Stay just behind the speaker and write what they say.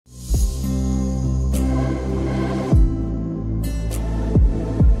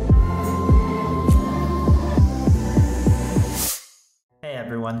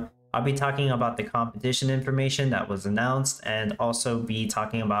I'll be talking about the competition information that was announced and also be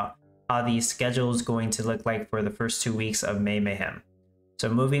talking about how the schedule is going to look like for the first 2 weeks of May Mayhem. So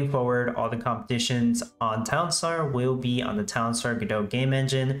moving forward, all the competitions on Townstar will be on the Townstar Godot game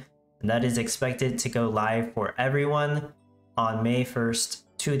engine, and that is expected to go live for everyone on May 1st,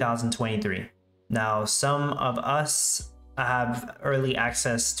 2023. Now, some of us have early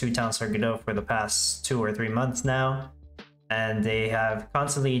access to Townstar Godot for the past 2 or 3 months now, and they have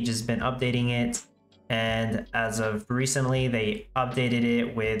constantly just been updating it. And as of recently, they updated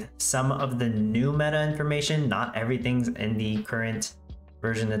it with some of the new meta information. Not everything's in the current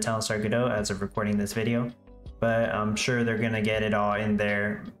version of Townstar Godot as of recording this video, but I'm sure they're gonna get it all in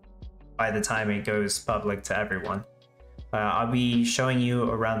there by the time it goes public to everyone. I'll be showing you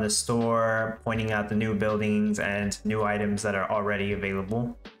around the store, pointing out the new buildings and new items that are already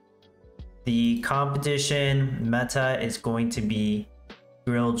available. The competition meta is going to be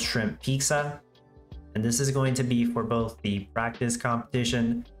grilled shrimp pizza, and this is going to be for both the practice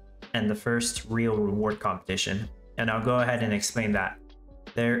competition and the first real reward competition. And I'll go ahead and explain that.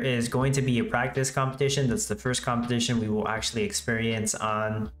 There is going to be a practice competition. That's the first competition we will actually experience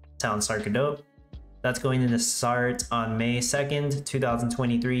on Townstar Godot. That's going to start on May 2nd,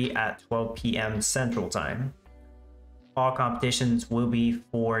 2023 at 12 p.m. Central Time. All competitions will be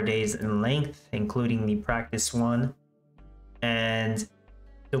 4 days in length, including the practice one. And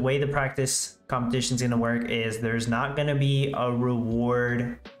the way the practice competition is going to work is there's not going to be a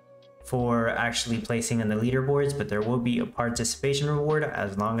reward for actually placing in the leaderboards, but there will be a participation reward.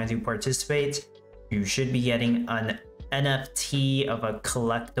 As long as you participate, you should be getting an NFT of a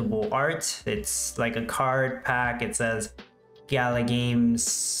collectible art. It's like a card pack. It says Gala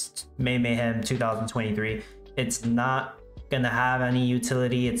Games May Mayhem 2023. It's not gonna have any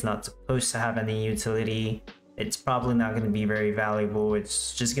utility. It's not supposed to have any utility. It's probably not going to be very valuable.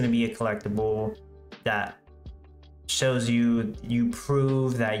 It's just going to be a collectible that shows you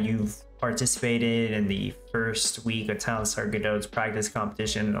prove that you've participated in the first week of Townstar Godot's practice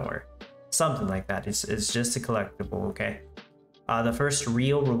competition or something like that. It's just a collectible, okay? The first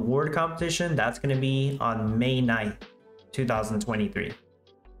real reward competition, that's going to be on May 9th, 2023.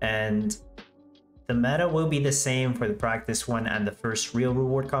 And the meta will be the same for the practice one and the first real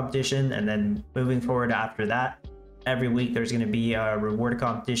reward competition. And then moving forward after that, every week there's going to be a reward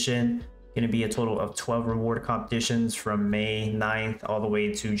competition. Going to be a total of 12 reward competitions from May 9th all the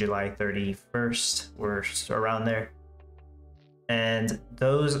way to July 31st or around there. And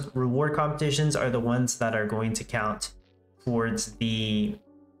those reward competitions are the ones that are going to count towards the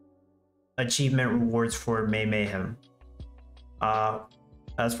achievement rewards for May Mayhem.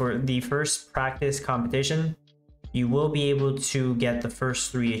 As for the first practice competition, you will be able to get the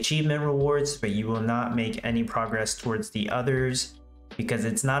first 3 achievement rewards, but you will not make any progress towards the others because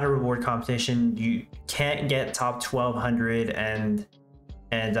it's not a reward competition. You can't get top 1200 and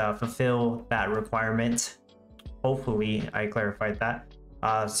fulfill that requirement. Hopefully I clarified that.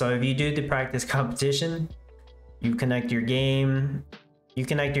 So if you do the practice competition, you connect your game, you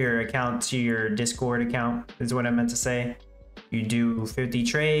connect your account to your Discord account is what I meant to say. You do 50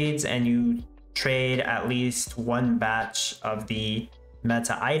 trades and you trade at least 1 batch of the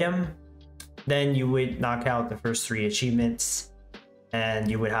meta item. Then you would knock out the first 3 achievements and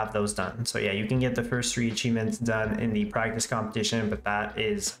you would have those done. So yeah, you can get the first 3 achievements done in the practice competition, but that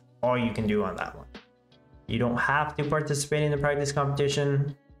is all you can do on that one. You don't have to participate in the practice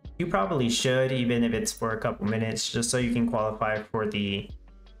competition. You probably should, even if it's for a couple minutes, just so you can qualify for the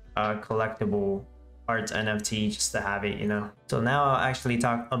collectible arts NFT, just to have it, you know. So now I'll actually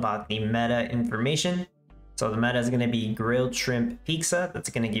talk about the meta information. So the meta is going to be grilled shrimp pizza. That's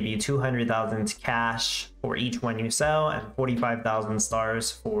going to give you 200,000 cash for each one you sell and 45,000 stars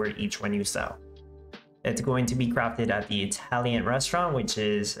for each one you sell. It's going to be crafted at the Italian restaurant, which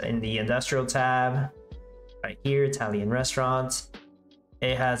is in the industrial tab right here, Italian restaurants.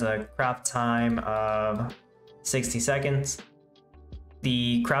 It has a craft time of 60 seconds.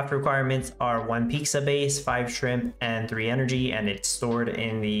 The craft requirements are 1 pizza base, 5 shrimp, and 3 energy, and it's stored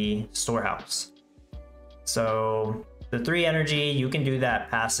in the storehouse. So the 3 energy, you can do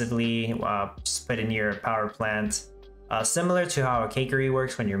that passively, just put in your power plant. Similar to how a cakery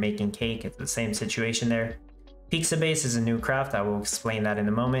works when you're making cake, it's the same situation there. Pizza base is a new craft, I will explain that in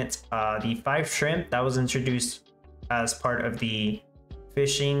a moment. The 5 shrimp, that was introduced as part of the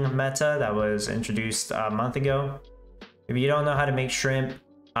fishing meta that was introduced a month ago. If you don't know how to make shrimp,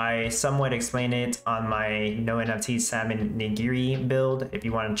 I somewhat explain it on my no NFT salmon nigiri build if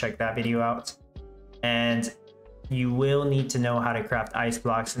you want to check that video out. And you will need to know how to craft ice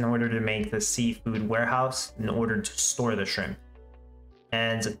blocks in order to make the seafood warehouse in order to store the shrimp.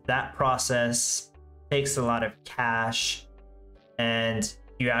 And that process takes a lot of cash, and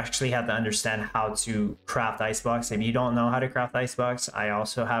you actually have to understand how to craft ice blocks. If you don't know how to craft ice blocks, I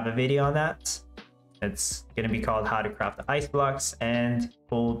also have a video on that. It's going to be called How to Craft Ice Blocks and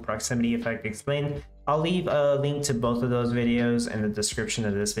Full Proximity Effect Explained. I'll leave a link to both of those videos in the description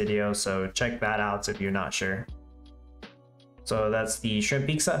of this video, so check that out if you're not sure. So that's the shrimp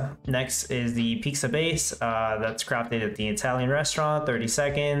pizza. Next is the pizza base. That's crafted at the Italian restaurant, 30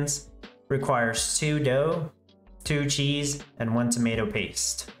 seconds. Requires 2 dough, 2 cheese, and 1 tomato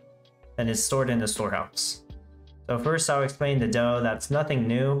paste. And is stored in the storehouse. So first I'll explain the dough. That's nothing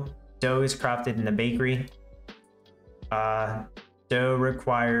new. Dough is crafted in the bakery. Dough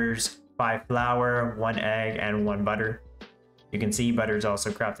requires 5 flour, 1 egg, and 1 butter. You can see butter is also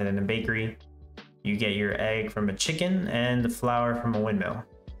crafted in the bakery. You get your egg from a chicken and the flour from a windmill.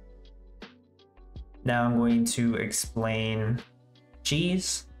 Now I'm going to explain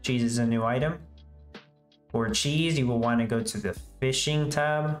cheese. Cheese is a new item. For cheese, you will want to go to the fishing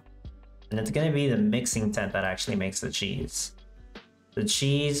tab, and it's going to be the mixing tent that actually makes the cheese. The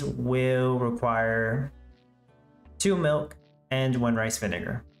cheese will require 2 milk and 1 rice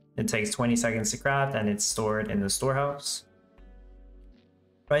vinegar. It takes 20 seconds to craft, and it's stored in the storehouse.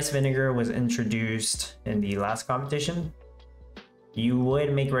 Rice vinegar was introduced in the last competition. You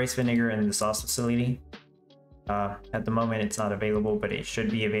would make rice vinegar in the sauce facility. At the moment it's not available, but it should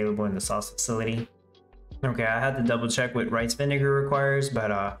be available in the sauce facility. Okay, I had to double check what rice vinegar requires,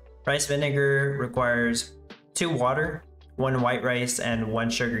 but rice vinegar requires 2 water, 1 white rice, and 1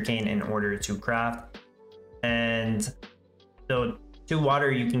 sugar cane in order to craft. And so 2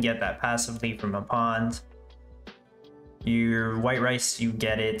 water, you can get that passively from a pond. Your white rice, you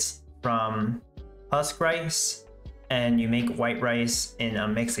get it from husk rice, and you make white rice in a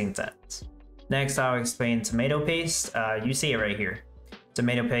mixing tent. Next, I'll explain tomato paste. You see it right here.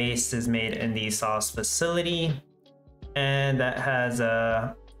 Tomato paste is made in the sauce facility, and that has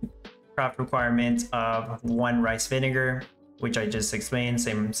a craft requirement of 1 rice vinegar, which I just explained.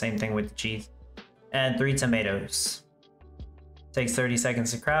 Same thing with the cheese, and 3 tomatoes. Takes 30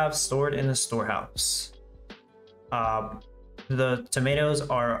 seconds to craft, stored in the storehouse. The tomatoes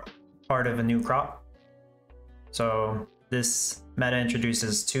are part of a new crop. So this meta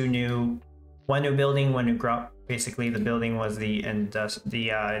introduces 1 new building, 1 new crop. Basically, the building was the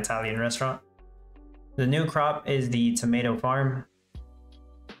Italian restaurant. The new crop is the tomato farm.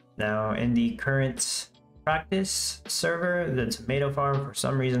 Now, in the current practice server, the tomato farm for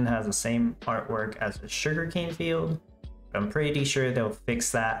some reason has the same artwork as the sugarcane field. But I'm pretty sure they'll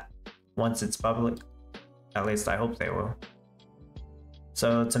fix that once it's public. At least I hope they will.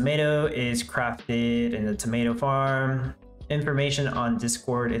 So tomato is crafted in the tomato farm. Information on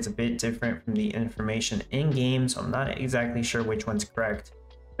Discord is a bit different from the information in game, so I'm not exactly sure which one's correct,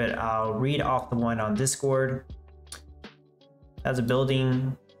 but I'll read off the one on Discord. Has a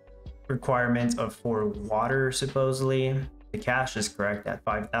building requirement of 4 water, supposedly. The cash is correct at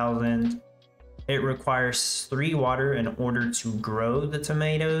 5,000. It requires 3 water in order to grow the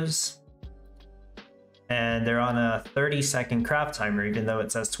tomatoes. And they're on a 30-second craft timer, even though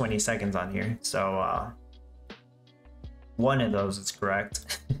it says 20 seconds on here. So one of those is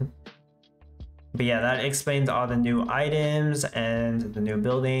correct. But yeah, that explains all the new items and the new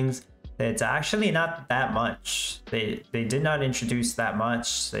buildings. It's actually not that much. They did not introduce that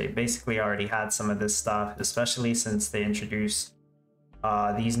much. They basically already had some of this stuff, especially since they introduced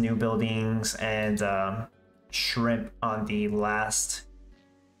these new buildings and shrimp on the last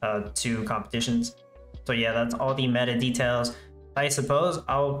 2 competitions. So yeah, that's all the meta details. I suppose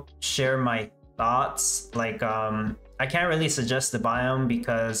I'll share my thoughts. Like, I can't really suggest the biome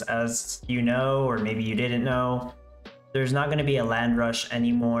because, as you know, or maybe you didn't know, there's not going to be a land rush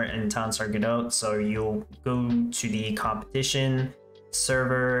anymore in Town Sargadot. So you'll go to the competition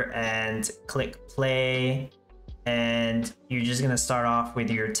server and click play, and you're just going to start off with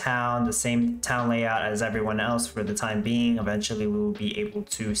your town, the same town layout as everyone else for the time being. Eventually we will be able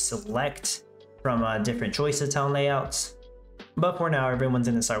to select from a different choice of town layouts, but for now everyone's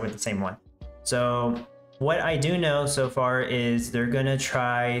going to start with the same one. So what I do know so far is they're going to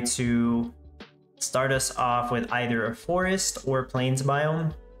try to start us off with either a forest or plains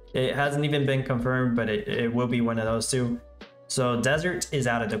biome. It hasn't even been confirmed, but it will be one of those 2. So desert is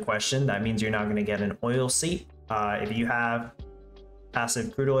out of the question. That means you're not going to get an oil seep. If you have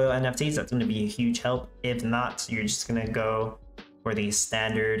passive crude oil NFTs, that's going to be a huge help. If not, you're just going to go for the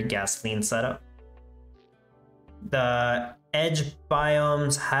standard gasoline setup. The edge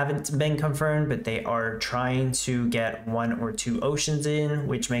biomes haven't been confirmed, but they are trying to get 1 or 2 oceans in,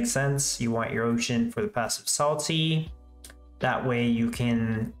 which makes sense. You want your ocean for the passive salty. That way you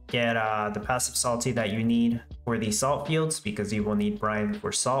can get the passive salty that you need for the salt fields, because you will need brine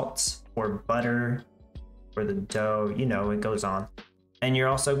for salt, or butter for the dough, you know, it goes on. And you're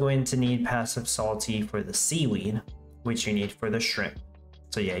also going to need passive salty for the seaweed, which you need for the shrimp.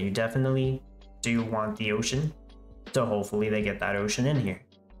 So yeah, you definitely do want the ocean. So hopefully they get that ocean in here.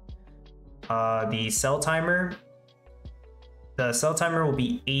 The cell timer will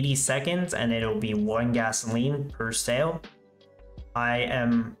be 80 seconds and it'll be 1 gasoline per sail. I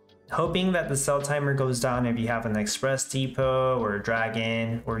am hoping that the cell timer goes down if you have an express depot or a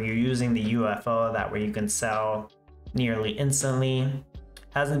dragon, or you're using the UFO, that way you can sell nearly instantly.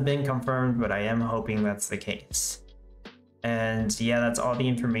 Hasn't been confirmed, but I am hoping that's the case. And yeah, that's all the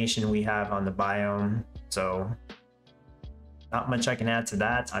information we have on the biome. So not much I can add to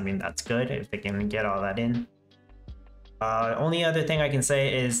that. I mean, that's good if they can get all that in. Only other thing I can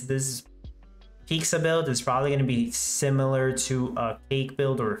say is this pizza build is probably going to be similar to a cake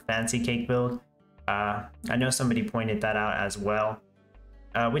build or a fancy cake build. I know somebody pointed that out as well,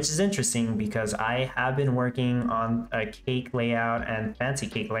 which is interesting because I have been working on a cake layout and fancy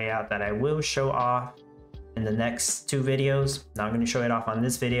cake layout that I will show off in the next 2 videos. Not going to show it off on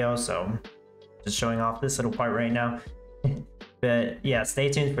this video, so just showing off this little part right now. But yeah, stay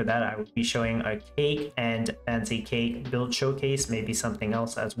tuned for that. I will be showing a cake and fancy cake build showcase, maybe something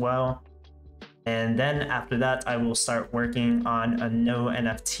else as well. And then after that, I will start working on a no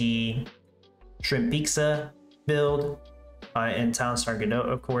NFT shrimp pizza build in Townstar Godot,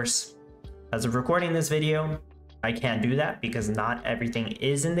 of course. As of recording this video, I can't do that because not everything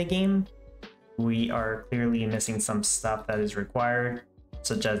is in the game. We are clearly missing some stuff that is required,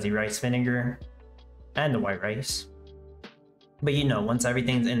 such as the rice vinegar and the white rice. But you know, once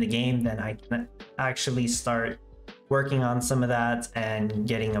everything's in the game, then I can actually start working on some of that and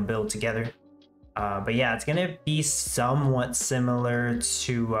getting a build together. But yeah, it's gonna be somewhat similar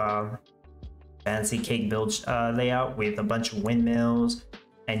to fancy cake build layout with a bunch of windmills,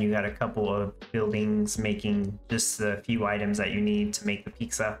 and you got a couple of buildings making just the few items that you need to make the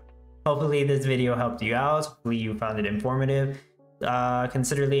pizza. Hopefully this video helped you out. Hopefully you found it informative.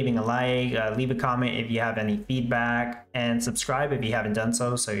 Consider leaving a like, leave a comment if you have any feedback, and subscribe if you haven't done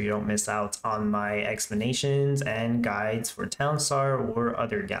so you don't miss out on my explanations and guides for Townstar or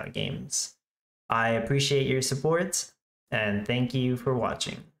other Gala games. I appreciate your support, and thank you for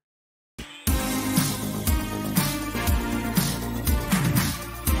watching.